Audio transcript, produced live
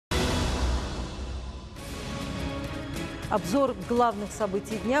Обзор главных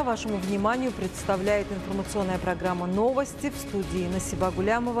событий дня вашему вниманию представляет информационная программа «Новости» в студии Насиба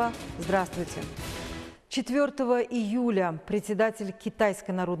Гулямова. Здравствуйте. 4 июля председатель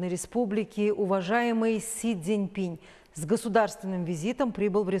Китайской Народной Республики, уважаемый Си Цзиньпин, с государственным визитом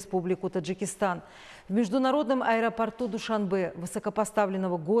прибыл в Республику Таджикистан. В международном аэропорту Душанбе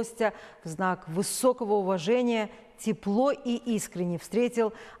высокопоставленного гостя в знак высокого уважения тепло и искренне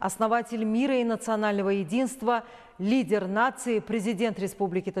встретил основатель мира и национального единства, лидер нации, президент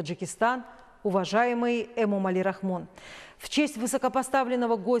Республики Таджикистан, уважаемый Эмомали Рахмон. В честь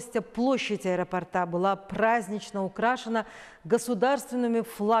высокопоставленного гостя площадь аэропорта была празднично украшена государственными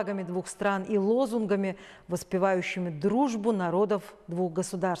флагами двух стран и лозунгами, воспевающими дружбу народов двух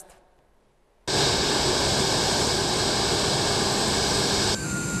государств.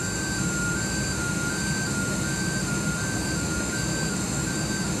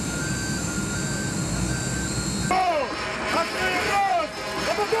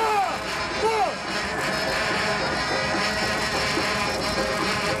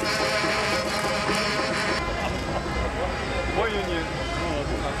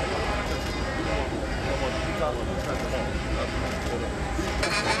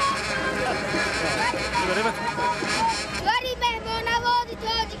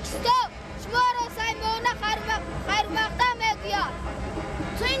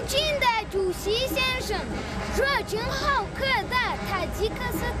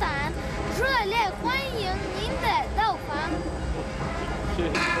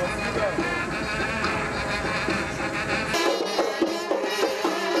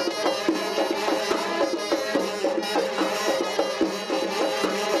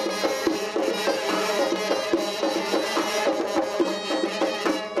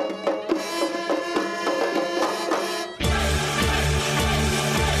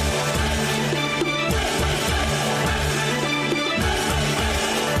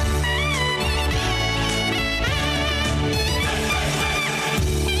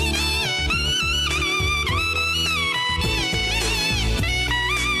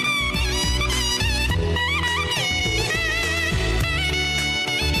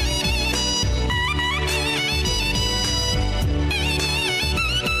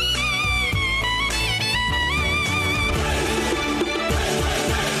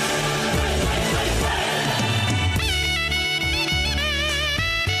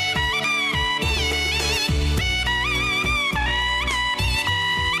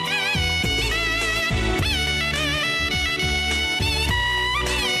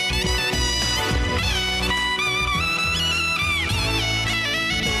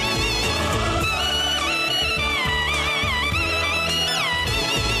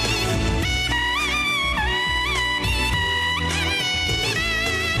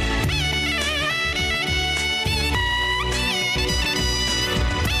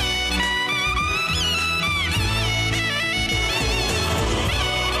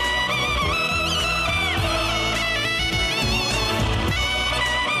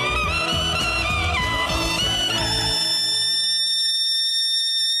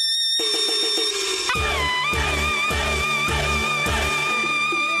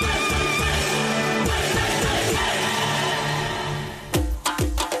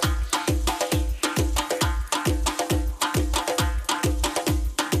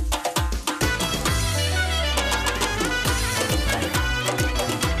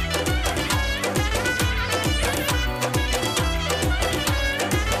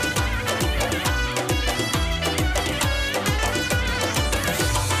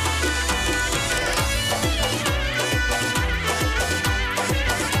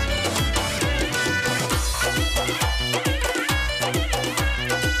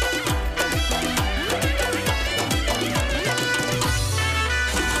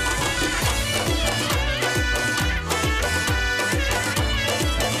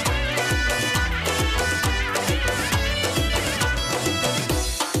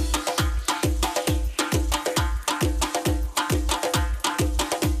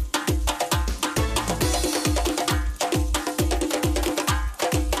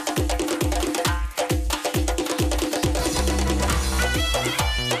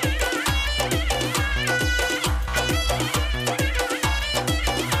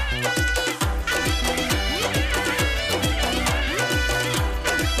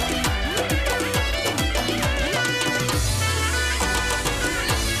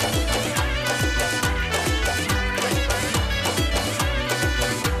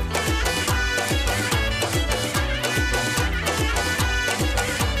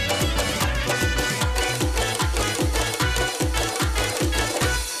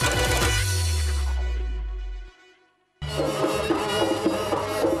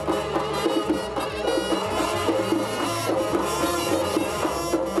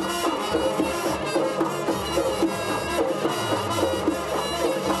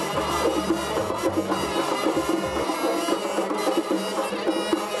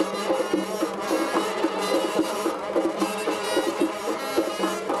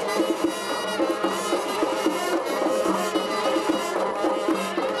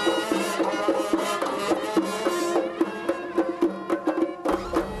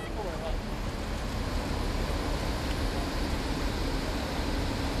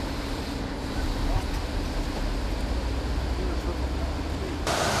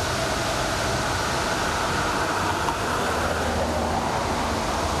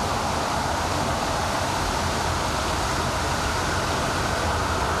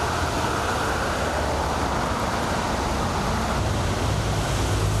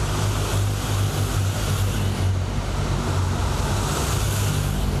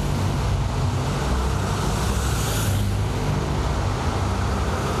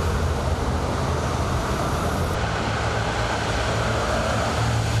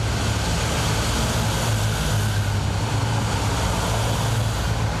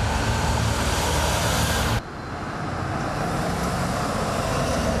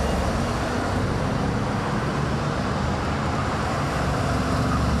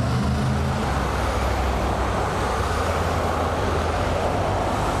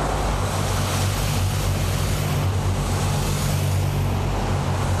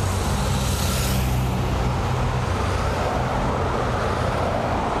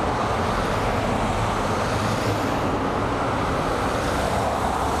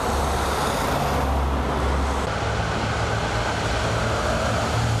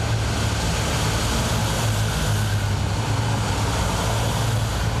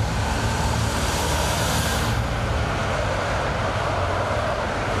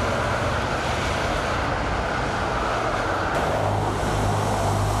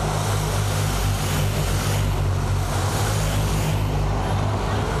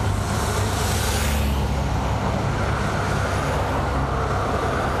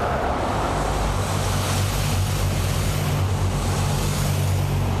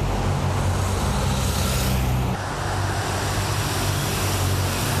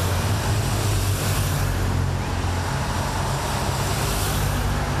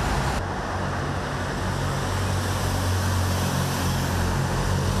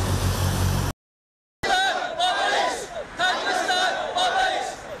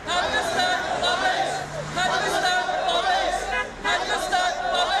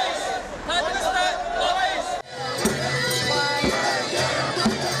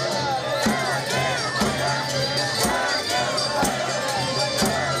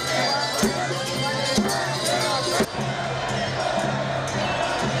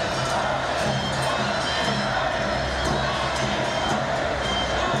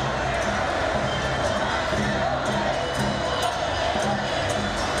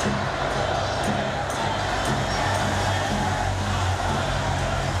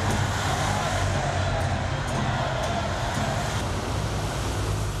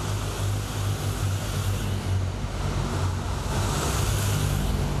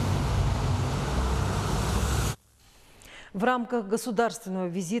 В рамках государственного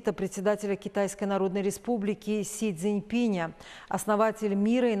визита председателя Китайской Народной Республики Си Цзиньпиня, основатель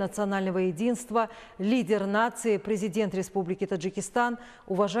мира и национального единства, лидер нации, президент Республики Таджикистан,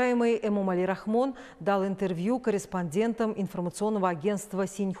 уважаемый Эмомали Рахмон дал интервью корреспондентам информационного агентства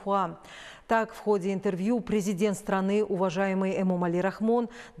Синьхуа. Так, в ходе интервью президент страны, уважаемый Эмомали Рахмон,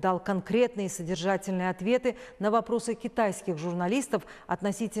 дал конкретные и содержательные ответы на вопросы китайских журналистов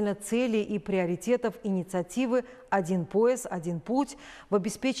относительно целей и приоритетов инициативы «Один пояс, один путь» в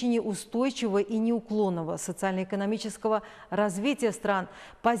обеспечении устойчивого и неуклонного социально-экономического развития стран,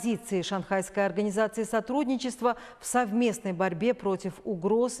 позиции Шанхайской организации сотрудничества в совместной борьбе против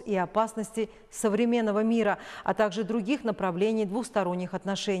угроз и опасностей современного мира, а также других направлений двусторонних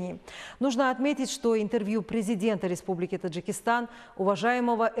отношений. Нужно отметить, что интервью президента Республики Таджикистан,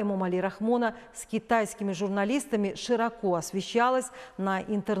 уважаемого Эмомали Рахмона, с китайскими журналистами широко освещалось на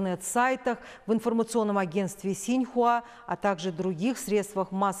интернет-сайтах, в информационном агентстве Синьхуа, а также других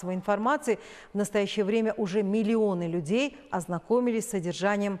средствах массовой информации. В настоящее время уже миллионы людей ознакомились с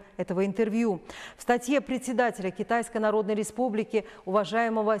содержанием этого интервью. В статье председателя Китайской Народной Республики,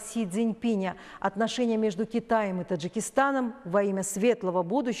 уважаемого Си Цзиньпиня, «Отношения между Китаем и Таджикистаном во имя светлого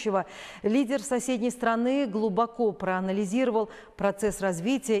будущего», лидер соседней страны глубоко проанализировал процесс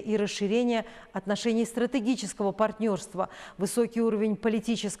развития и расширения отношений стратегического партнерства, высокий уровень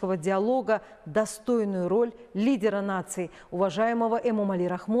политического диалога, достойную роль лидера нации, уважаемого Эмомали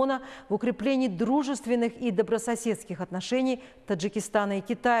Рахмона, в укреплении дружественных и добрососедских отношений Таджикистана и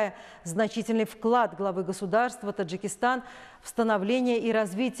Китая, значительный вклад главы государства Таджикистан в становление и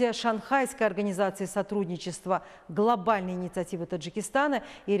развитие Шанхайской организации сотрудничества, глобальной инициативы Таджикистана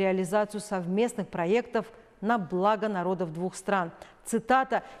и реализацию совместных проектов на благо народов двух стран.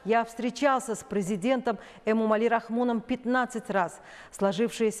 Цитата: «Я встречался с президентом Эмомали Рахмоном 15 раз.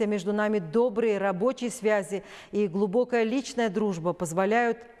 Сложившиеся между нами добрые рабочие связи и глубокая личная дружба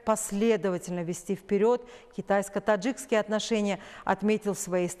позволяют последовательно вести вперед китайско-таджикские отношения», отметил в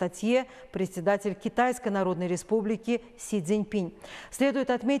своей статье председатель Китайской Народной Республики Си Цзиньпин. Следует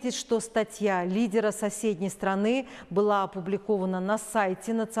отметить, что статья лидера соседней страны была опубликована на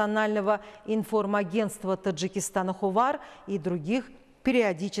сайте национального информагентства Таджикистана «Хувар» и других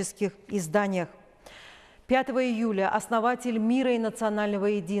периодических изданиях. 5 июля основатель мира и национального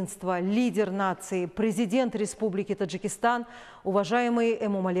единства, лидер нации, президент Республики Таджикистан, уважаемый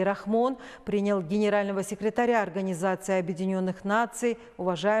Эмомали Рахмон, принял генерального секретаря Организации Объединенных Наций,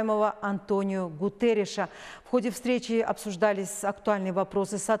 уважаемого Антонио Гутерриша. В ходе встречи обсуждались актуальные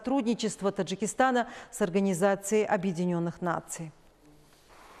вопросы сотрудничества Таджикистана с Организацией Объединенных Наций.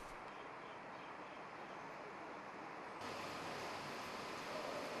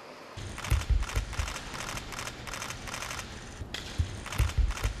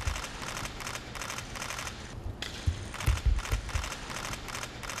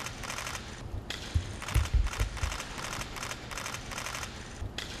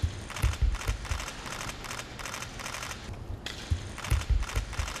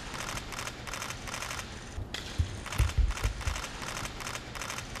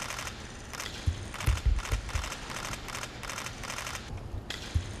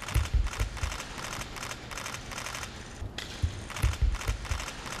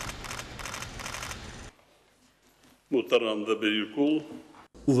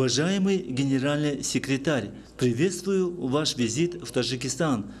 Уважаемый генеральный секретарь, приветствую ваш визит в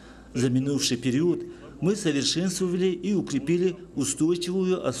Таджикистан. За минувший период мы совершенствовали и укрепили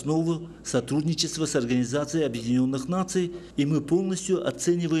устойчивую основу сотрудничества с Организацией Объединенных Наций, и мы полностью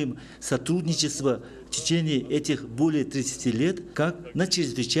оцениваем сотрудничество в течение этих более 30 лет как на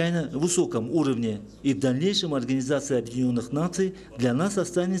чрезвычайно высоком уровне. И в дальнейшем Организация Объединенных Наций для нас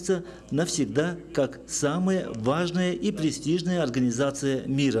останется навсегда как самая важная и престижная организация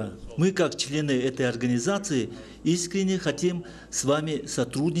мира. Мы, как члены этой организации, искренне хотим с вами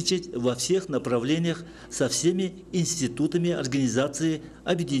сотрудничать во всех направлениях со всеми институтами Организации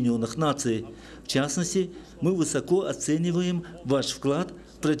Объединенных Наций. В частности, мы высоко оцениваем ваш вклад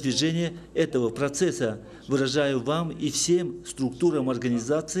в продвижение этого процесса. Выражаю вам и всем структурам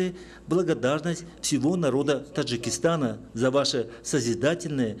организации благодарность всего народа Таджикистана за ваше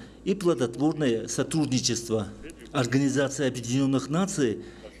созидательное и плодотворное сотрудничество. Организация Объединенных Наций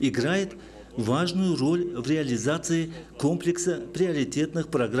играет важную роль в реализации комплекса приоритетных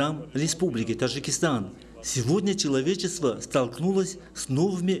программ Республики Таджикистан. Сегодня человечество столкнулось с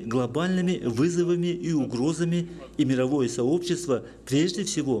новыми глобальными вызовами и угрозами, и мировое сообщество прежде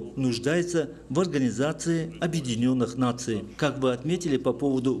всего нуждается в Организации Объединенных Наций. Как вы отметили по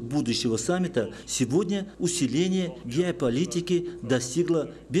поводу будущего саммита, сегодня усиление геополитики достигло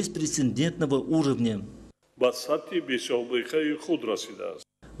беспрецедентного уровня.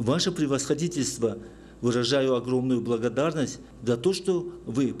 Ваше превосходительство, выражаю огромную благодарность за то, что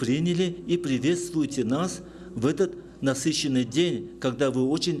вы приняли и приветствуете нас в этот насыщенный день, когда вы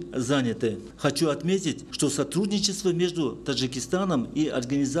очень заняты. Хочу отметить, что сотрудничество между Таджикистаном и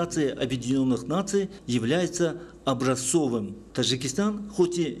Организацией Объединенных Наций является образцовым. Таджикистан,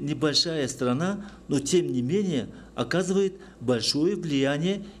 хоть и небольшая страна, но тем не менее оказывает большое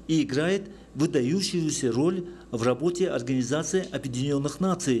влияние и играет выдающуюся роль в работе Организации Объединенных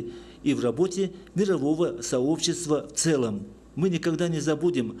Наций и в работе мирового сообщества в целом. Мы никогда не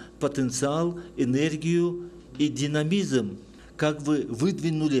забудем потенциал, энергию и динамизм, как вы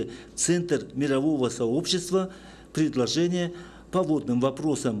выдвинули в центр мирового сообщества предложения по водным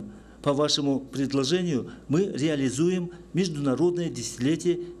вопросам. По вашему предложению мы реализуем международное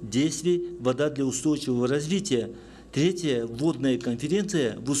десятилетие действий «Вода для устойчивого развития». Третья водная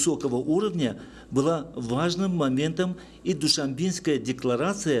конференция высокого уровня была важным моментом, и Душанбинская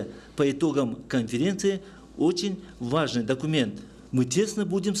декларация по итогам конференции – очень важный документ. Мы тесно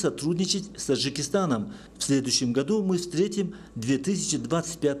будем сотрудничать с Таджикистаном. В следующем году мы встретим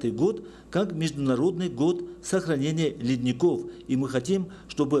 2025 год как Международный год сохранения ледников. И мы хотим,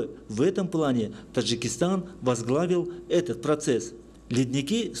 чтобы в этом плане Таджикистан возглавил этот процесс.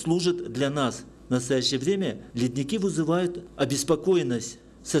 Ледники служат для нас. В настоящее время ледники вызывают обеспокоенность.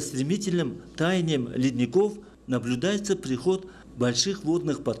 Со стремительным таянием ледников наблюдается приход больших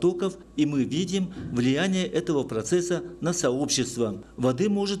водных потоков, и мы видим влияние этого процесса на сообщество. Воды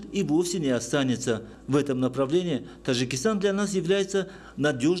может и вовсе не останется. В этом направлении Таджикистан для нас является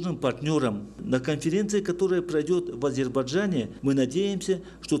надежным партнером. На конференции, которая пройдет в Азербайджане, мы надеемся,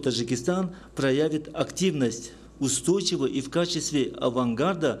 что Таджикистан проявит активность, устойчиво и в качестве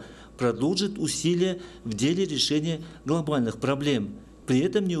авангарда продолжит усилия в деле решения глобальных проблем, при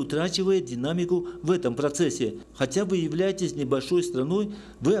этом не утрачивая динамику в этом процессе. Хотя вы являетесь небольшой страной,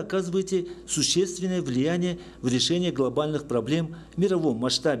 вы оказываете существенное влияние в решении глобальных проблем в мировом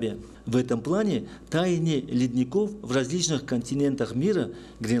масштабе. В этом плане таяние ледников в различных континентах мира,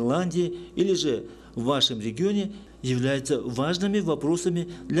 Гренландии или же в вашем регионе, являются важными вопросами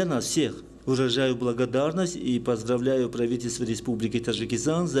для нас всех. Выражаю благодарность и поздравляю правительство Республики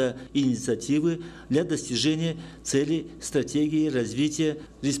Таджикистан за инициативы для достижения целей стратегии развития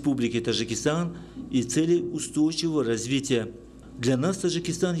Республики Таджикистан и целей устойчивого развития. Для нас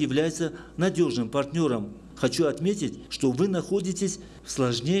Таджикистан является надежным партнером. Хочу отметить, что вы находитесь в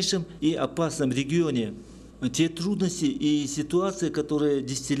сложнейшем и опасном регионе. Те трудности и ситуации, которые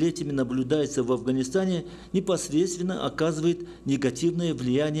десятилетиями наблюдаются в Афганистане, непосредственно оказывают негативное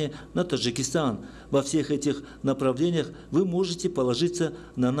влияние на Таджикистан. Во всех этих направлениях вы можете положиться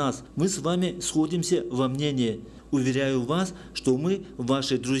на нас. Мы с вами сходимся во мнении. Уверяю вас, что мы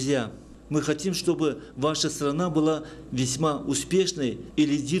ваши друзья. Мы хотим, чтобы ваша страна была весьма успешной, и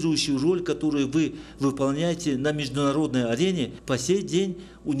лидирующую роль, которую вы выполняете на международной арене, по сей день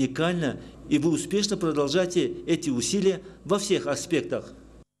уникальна, и вы успешно продолжаете эти усилия во всех аспектах.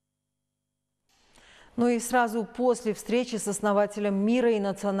 Ну и сразу после встречи с основателем мира и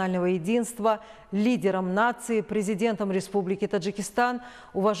национального единства, лидером нации, президентом Республики Таджикистан,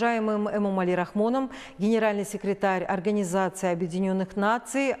 уважаемым Эмомали Рахмоном, генеральный секретарь Организации Объединенных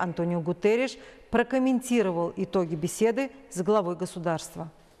Наций Антонио Гутерриш прокомментировал итоги беседы с главой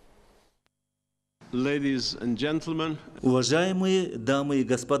государства. Уважаемые дамы и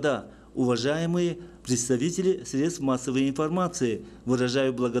господа, уважаемые представители средств массовой информации,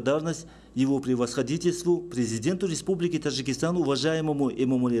 выражаю благодарность его превосходительству, президенту Республики Таджикистан, уважаемому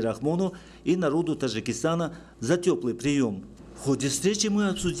Эмомали Рахмону и народу Таджикистана за теплый прием. В ходе встречи мы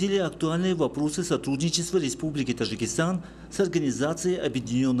обсудили актуальные вопросы сотрудничества Республики Таджикистан с Организацией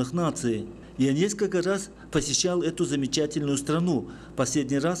Объединенных Наций. Я несколько раз посещал эту замечательную страну.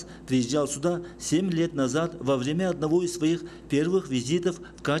 Последний раз приезжал сюда 7 лет назад во время одного из своих первых визитов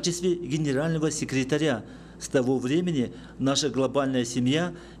в качестве генерального секретаря. С того времени наша глобальная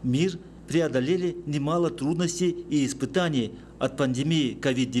семья, мир преодолели немало трудностей и испытаний, от пандемии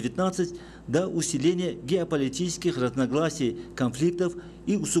COVID-19 до усиления геополитических разногласий, конфликтов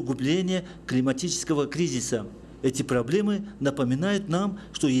и усугубления климатического кризиса. Эти проблемы напоминают нам,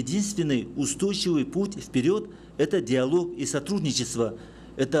 что единственный устойчивый путь вперед – это диалог и сотрудничество.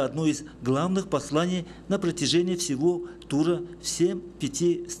 Это одно из главных посланий на протяжении всего тура всем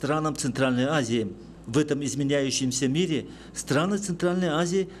 5 странам Центральной Азии. В этом изменяющемся мире страны Центральной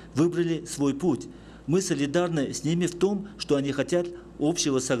Азии выбрали свой путь. Мы солидарны с ними в том, что они хотят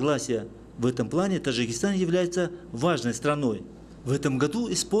общего согласия. В этом плане Таджикистан является важной страной. В этом году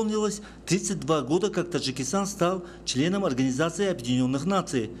исполнилось 32 года, как Таджикистан стал членом Организации Объединенных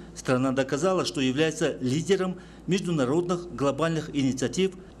Наций. Страна доказала, что является лидером международных глобальных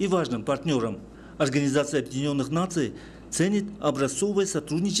инициатив и важным партнером. Организация Объединенных Наций ценит образцовое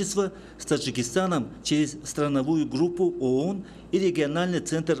сотрудничество с Таджикистаном через страновую группу ООН и региональный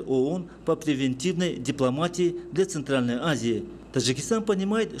центр ООН по превентивной дипломатии для Центральной Азии. Таджикистан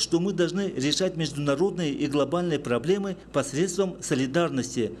понимает, что мы должны решать международные и глобальные проблемы посредством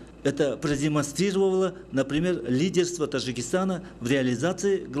солидарности. Это продемонстрировало, например, лидерство Таджикистана в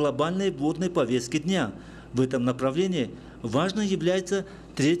реализации глобальной водной повестки дня. В этом направлении важной является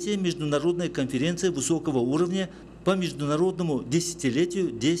третья международная конференция высокого уровня по международному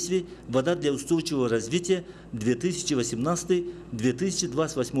десятилетию действий «Вода для устойчивого развития»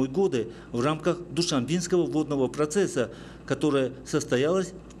 2018-2028 годы в рамках Душанбинского водного процесса, которая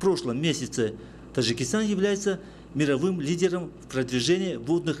состоялась в прошлом месяце. Таджикистан является мировым лидером в продвижении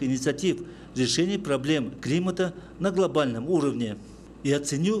водных инициатив, решении проблем климата на глобальном уровне. Я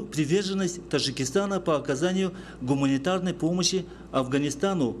ценю приверженность Таджикистана по оказанию гуманитарной помощи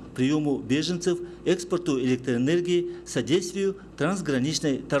Афганистану, приему беженцев, экспорту электроэнергии, содействию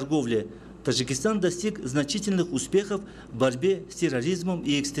трансграничной торговле. Таджикистан достиг значительных успехов в борьбе с терроризмом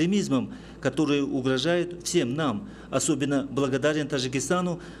и экстремизмом, которые угрожают всем нам. Особенно благодарен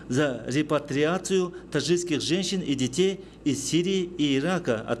Таджикистану за репатриацию таджикских женщин и детей из Сирии и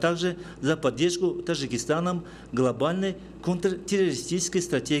Ирака, а также за поддержку Таджикистаном глобальной контртеррористической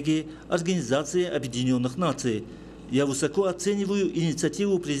стратегии Организации Объединенных Наций. Я высоко оцениваю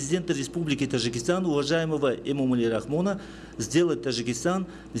инициативу Президента Республики Таджикистан, уважаемого Эмомали Рахмона, сделать Таджикистан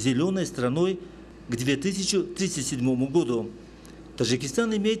зеленой страной к 2037 году.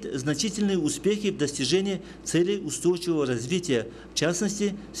 Таджикистан имеет значительные успехи в достижении целей устойчивого развития, в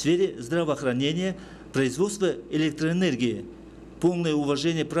частности, в сфере здравоохранения, производства электроэнергии. Полное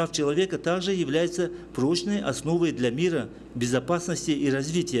уважение прав человека также является прочной основой для мира, безопасности и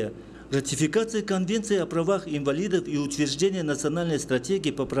развития. Ратификация Конвенции о правах инвалидов и утверждение национальной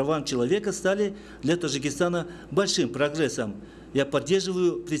стратегии по правам человека стали для Таджикистана большим прогрессом. Я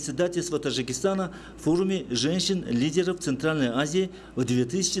поддерживаю председательство Таджикистана в форуме женщин-лидеров Центральной Азии в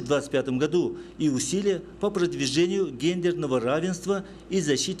 2025 году и усилия по продвижению гендерного равенства и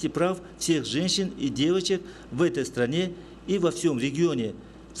защите прав всех женщин и девочек в этой стране и во всем регионе.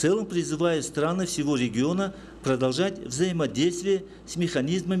 В целом призываю страны всего региона продолжать взаимодействие с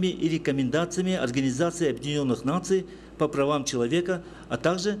механизмами и рекомендациями Организации Объединенных Наций по правам человека, а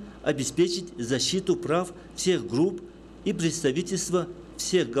также обеспечить защиту прав всех групп и представительство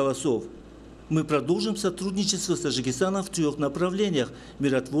всех голосов. Мы продолжим сотрудничество с Таджикистаном в 3 направлениях –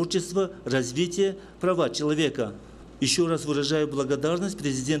 миротворчество, развитие, права человека. Еще раз выражаю благодарность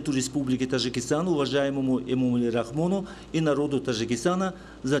Президенту Республики Таджикистан, уважаемому Эмомали Рахмону и народу Таджикистана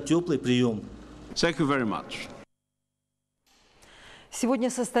за теплый прием. Thank you very much. Сегодня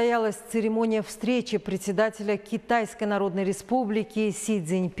состоялась церемония встречи председателя Китайской Народной Республики Си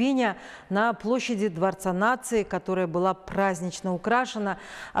Цзиньпиня на площади Дворца нации, которая была празднично украшена.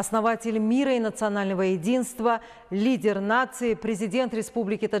 Основатель мира и национального единства, лидер нации, президент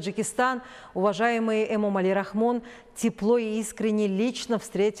Республики Таджикистан, уважаемый Эмомали Рахмон, тепло и искренне лично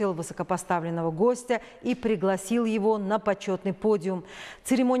встретил высокопоставленного гостя и пригласил его на почетный подиум.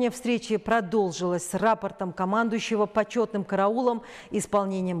 Церемония встречи продолжилась с рапортом командующего почетным караулом,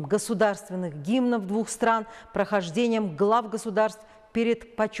 исполнением государственных гимнов двух стран, прохождением глав государств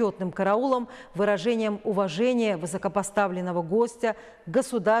перед почетным караулом, выражением уважения высокопоставленного гостя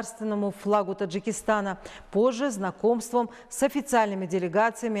государственному флагу Таджикистана, позже знакомством с официальными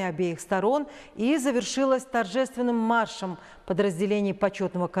делегациями обеих сторон и завершилась торжественным маршем подразделений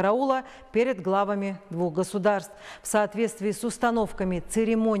почетного караула перед главами двух государств. В соответствии с установками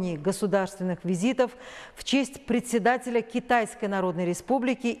церемонии государственных визитов в честь председателя Китайской Народной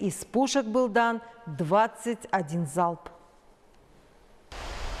Республики из пушек был дан 21 залп.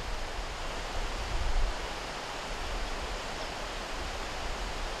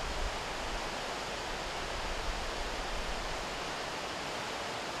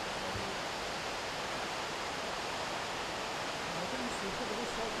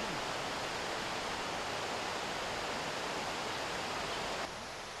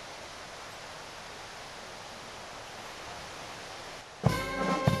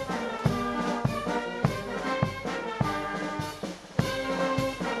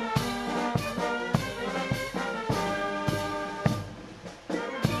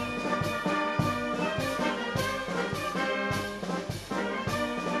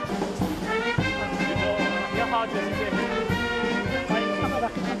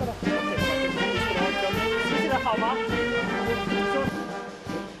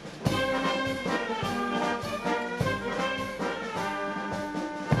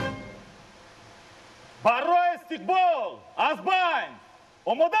 استقبال از بین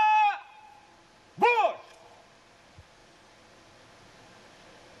آماده باش.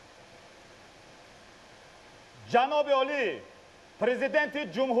 جناب عالی پرزیدنت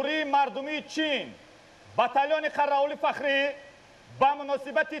جمهوری مردمی چین باتالیون قراولی فخری با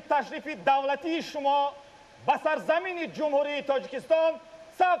مناسبت تشریف دولتی شما به سرزمین جمهوری تاجیکستان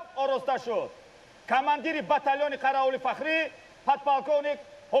صف آراسته شد. کماندیر باتالیون قراولی فخری подполковник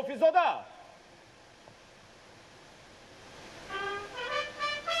حافظ‌زاده.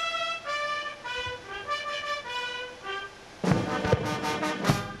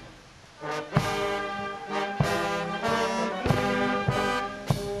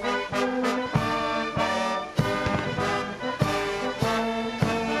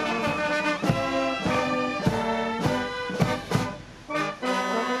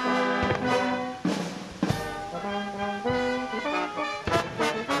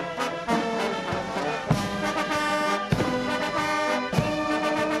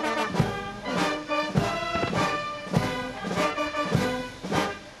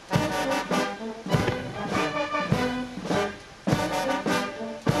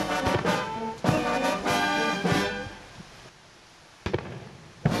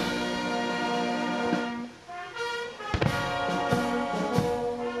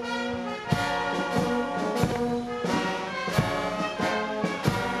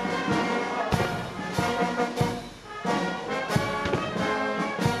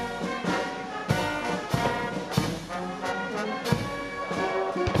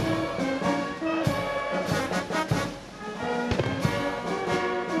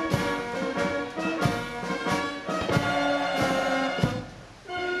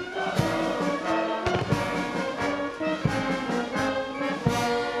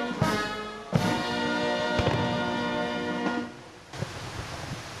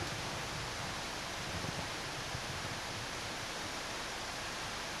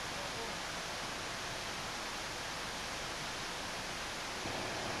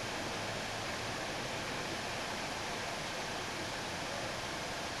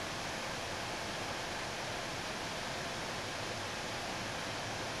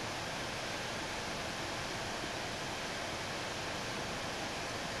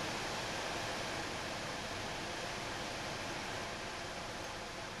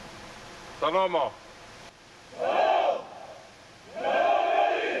 Salama.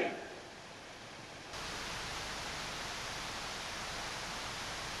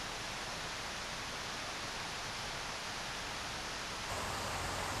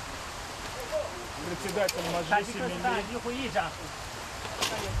 Председатель Маджлиси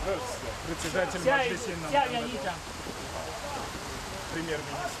председатель Маджлиси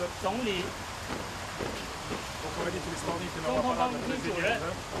премьер-министр, руководитель исполнительного аппарата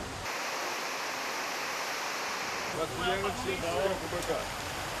президента.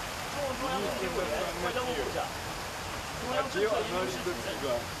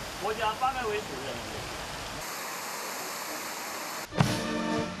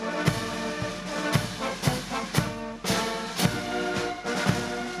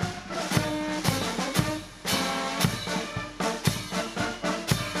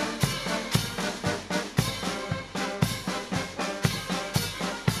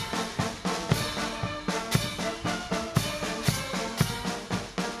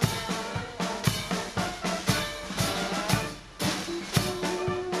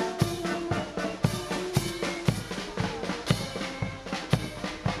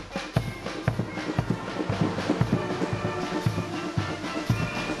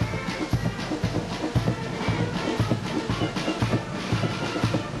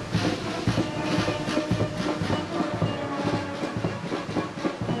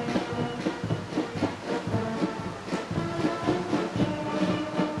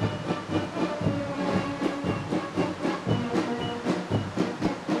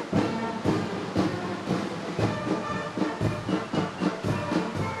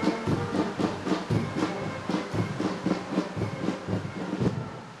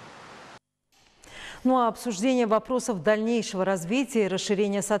 Ну а обсуждение вопросов дальнейшего развития и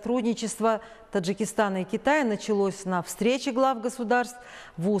расширения сотрудничества Таджикистана и Китая началось на встрече глав государств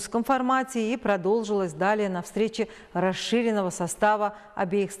в узком формате и продолжилось далее на встрече расширенного состава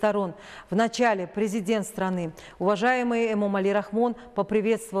обеих сторон. Вначале президент страны, уважаемый Эмомали Рахмон,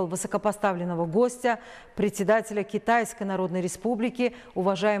 поприветствовал высокопоставленного гостя, председателя Китайской Народной Республики,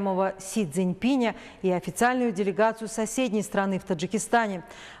 уважаемого Си Цзиньпиня, и официальную делегацию соседней страны в Таджикистане.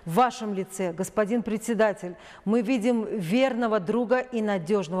 В вашем лице, господин председатель, председатель. Мы видим верного друга и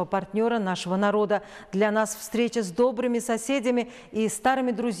надежного партнера нашего народа. Для нас встреча с добрыми соседями и старыми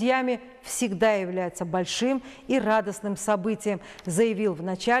друзьями всегда является большим и радостным событием, заявил в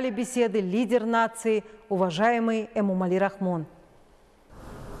начале беседы лидер нации, уважаемый Эмомали Рахмон.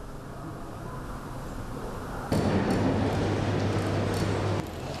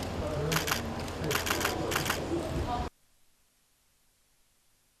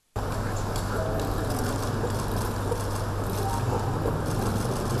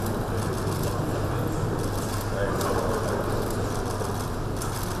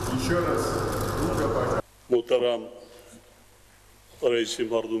 Мутарам Раиси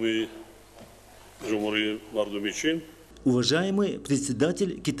Мардуми Джумури Мардумичин. Уважаемый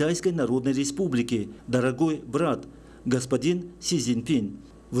председатель Китайской Народной Республики, дорогой брат, господин Си Цзиньпин,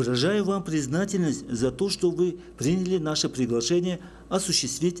 выражаю вам признательность за то, что вы приняли наше приглашение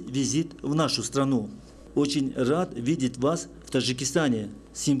осуществить визит в нашу страну. Очень рад видеть вас в Таджикистане.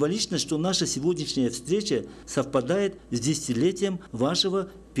 Символично, что наша сегодняшняя встреча совпадает с десятилетием вашего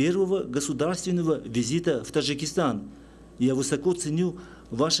первого государственного визита в Таджикистан. Я высоко ценю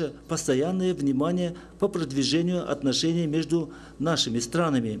ваше постоянное внимание по продвижению отношений между нашими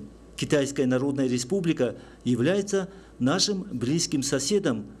странами. Китайская Народная Республика является нашим близким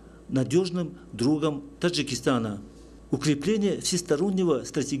соседом, надежным другом Таджикистана. Укрепление всестороннего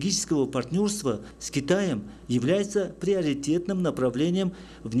стратегического партнерства с Китаем является приоритетным направлением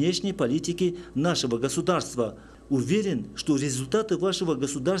внешней политики нашего государства. Уверен, что результаты вашего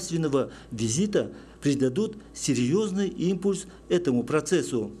государственного визита придадут серьезный импульс этому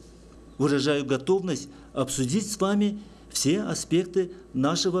процессу. Выражаю готовность обсудить с вами все аспекты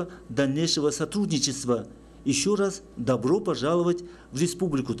нашего дальнейшего сотрудничества. Еще раз добро пожаловать в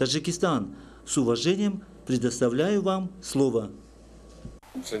Республику Таджикистан. С уважением предоставляю вам слово.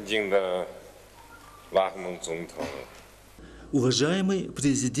 Уважаемый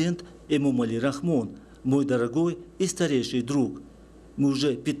президент Эмомали Рахмон, мой дорогой и старейший друг, мы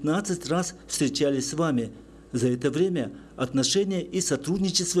уже 15 раз встречались с вами. За это время отношения и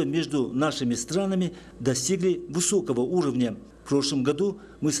сотрудничество между нашими странами достигли высокого уровня. В прошлом году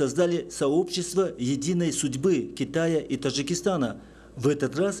мы создали сообщество единой судьбы Китая и Таджикистана. В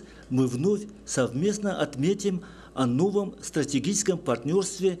этот раз мы вновь совместно отметим о новом стратегическом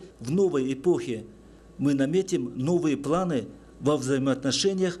партнерстве в новой эпохе. Мы наметим новые планы во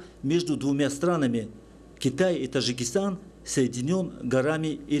взаимоотношениях между двумя странами. Китай и Таджикистан соединен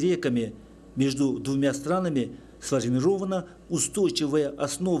горами и реками. Между двумя странами сформирована устойчивая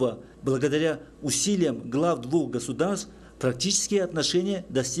основа. Благодаря усилиям глав двух государств практические отношения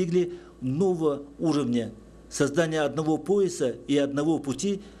достигли нового уровня. Создание одного пояса и одного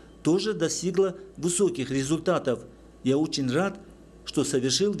пути тоже достигло высоких результатов. Я очень рад, что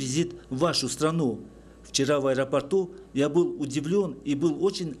совершил визит в вашу страну. Вчера в аэропорту я был удивлен и был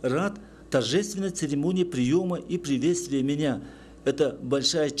очень рад торжественной церемонии приема и приветствия меня. Это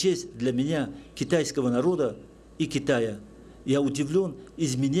большая честь для меня, китайского народа и Китая. Я удивлен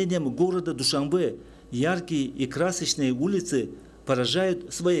изменением города Душанбе. Яркие и красочные улицы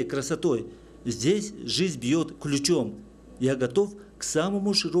поражают своей красотой. Здесь жизнь бьет ключом. Я готов к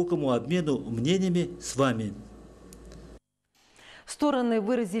самому широкому обмену мнениями с вами. Стороны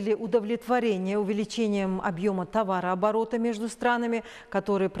выразили удовлетворение увеличением объема товарооборота между странами,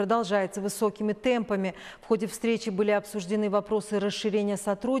 который продолжается высокими темпами. В ходе встречи были обсуждены вопросы расширения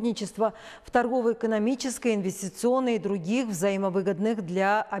сотрудничества в торгово-экономической, инвестиционной и других взаимовыгодных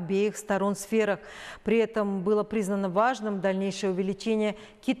для обеих сторон сферах. При этом было признано важным дальнейшее увеличение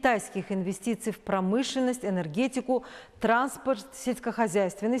китайских инвестиций в промышленность, энергетику, транспорт,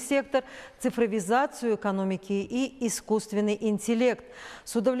 сельскохозяйственный сектор, цифровизацию экономики и искусственный интеллект.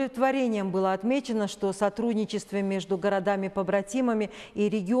 С удовлетворением было отмечено, что сотрудничество между городами-побратимами и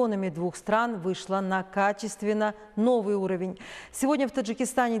регионами двух стран вышло на качественно новый уровень. Сегодня в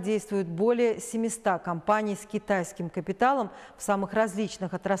Таджикистане действует более 700 компаний с китайским капиталом в самых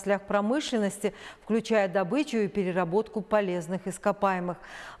различных отраслях промышленности, включая добычу и переработку полезных ископаемых.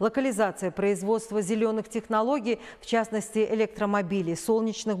 Локализация производства зеленых технологий, в частности электромобилей,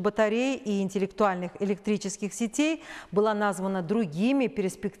 солнечных батарей и интеллектуальных электрических сетей, была названа другими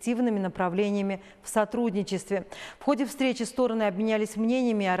перспективными направлениями в сотрудничестве. В ходе встречи стороны обменялись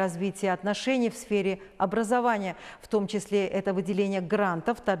мнениями о развитии отношений в сфере образования, в том числе это выделение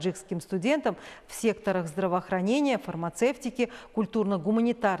грантов таджикским студентам в секторах здравоохранения, фармацевтики,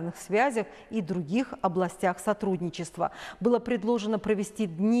 культурно-гуманитарных связях и других областях сотрудничества. Было предложено провести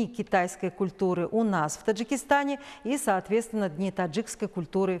Дни китайской культуры у нас в Таджикистане и, соответственно, Дни таджикской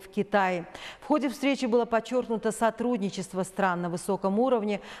культуры в Китае. В ходе встречи было подчеркнуто сотрудничество стран стран на высоком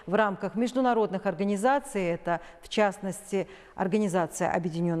уровне в рамках международных организаций. Это, в частности, Организация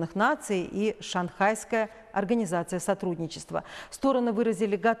Объединенных Наций и Шанхайская организация сотрудничества. Стороны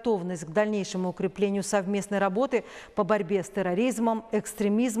выразили готовность к дальнейшему укреплению совместной работы по борьбе с терроризмом,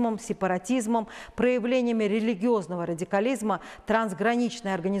 экстремизмом, сепаратизмом, проявлениями религиозного радикализма,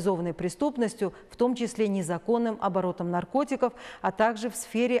 трансграничной организованной преступностью, в том числе незаконным оборотом наркотиков, а также в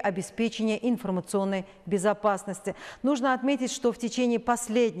сфере обеспечения информационной безопасности. Нужно отметить, что в течение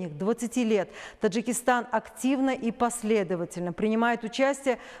последних 20 лет Таджикистан активно и последовательно принимает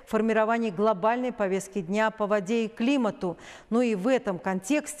участие в формировании глобальной повестки дня по воде и климату. Ну и в этом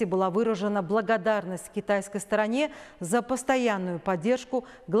контексте была выражена благодарность китайской стороне за постоянную поддержку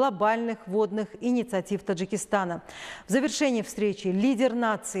глобальных водных инициатив Таджикистана. В завершении встречи лидер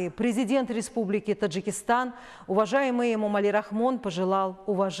нации, президент Республики Таджикистан, уважаемый Эмомали Рахмон, пожелал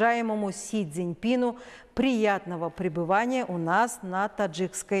уважаемому Си Цзиньпину приятного пребывания у нас на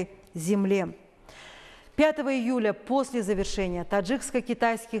таджикской земле. 5 июля после завершения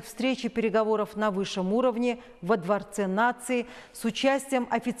таджикско-китайских встреч и переговоров на высшем уровне во Дворце нации с участием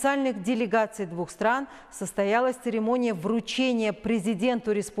официальных делегаций двух стран состоялась церемония вручения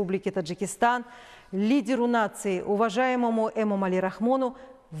Президенту Республики Таджикистан, лидеру нации, уважаемому Эмомали Рахмону,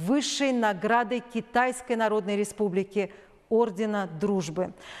 высшей награды Китайской Народной Республики ордена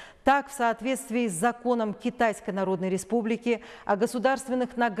Дружбы. Так, в соответствии с Законом Китайской Народной Республики о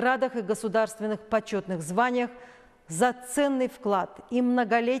государственных наградах и государственных почетных званиях, за ценный вклад и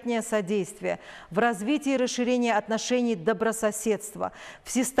многолетнее содействие в развитии и расширении отношений добрососедства,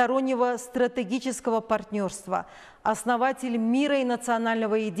 всестороннего стратегического партнерства, основатель мира и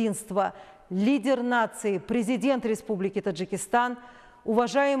национального единства, лидер нации, президент Республики Таджикистан,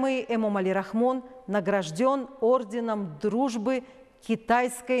 уважаемый Эмомали Рахмон награжден орденом Дружбы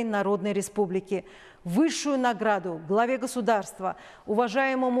Китайской Народной Республики. Высшую награду главе государства,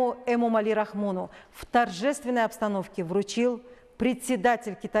 уважаемому Эмомали Рахмону, в торжественной обстановке вручил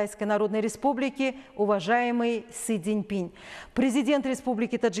председатель Китайской Народной Республики, уважаемый Си Цзиньпин. Президент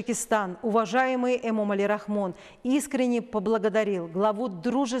Республики Таджикистан, уважаемый Эмомали Рахмон, искренне поблагодарил главу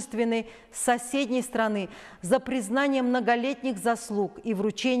дружественной соседней страны за признание многолетних заслуг и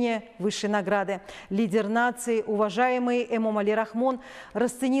вручение высшей награды. Лидер нации, уважаемый Эмомали Рахмон,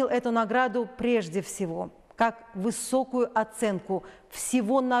 расценил эту награду прежде всего как высокую оценку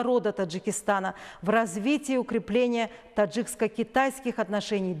всего народа Таджикистана в развитии и укреплении таджикско-китайских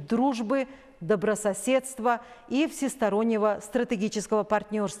отношений дружбы, добрососедства и всестороннего стратегического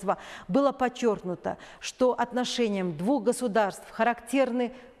партнерства. Было подчеркнуто, что отношениям двух государств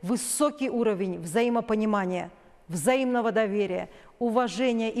характерны высокий уровень взаимопонимания, взаимного доверия,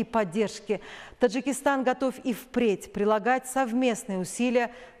 уважения и поддержки. Таджикистан готов и впредь прилагать совместные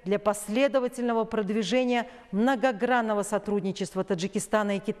усилия для последовательного продвижения многогранного сотрудничества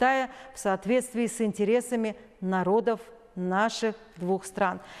Таджикистана и Китая в соответствии с интересами народов наших двух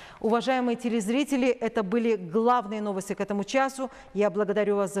стран. Уважаемые телезрители, это были главные новости к этому часу. Я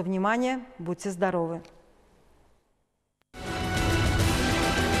благодарю вас за внимание. Будьте здоровы.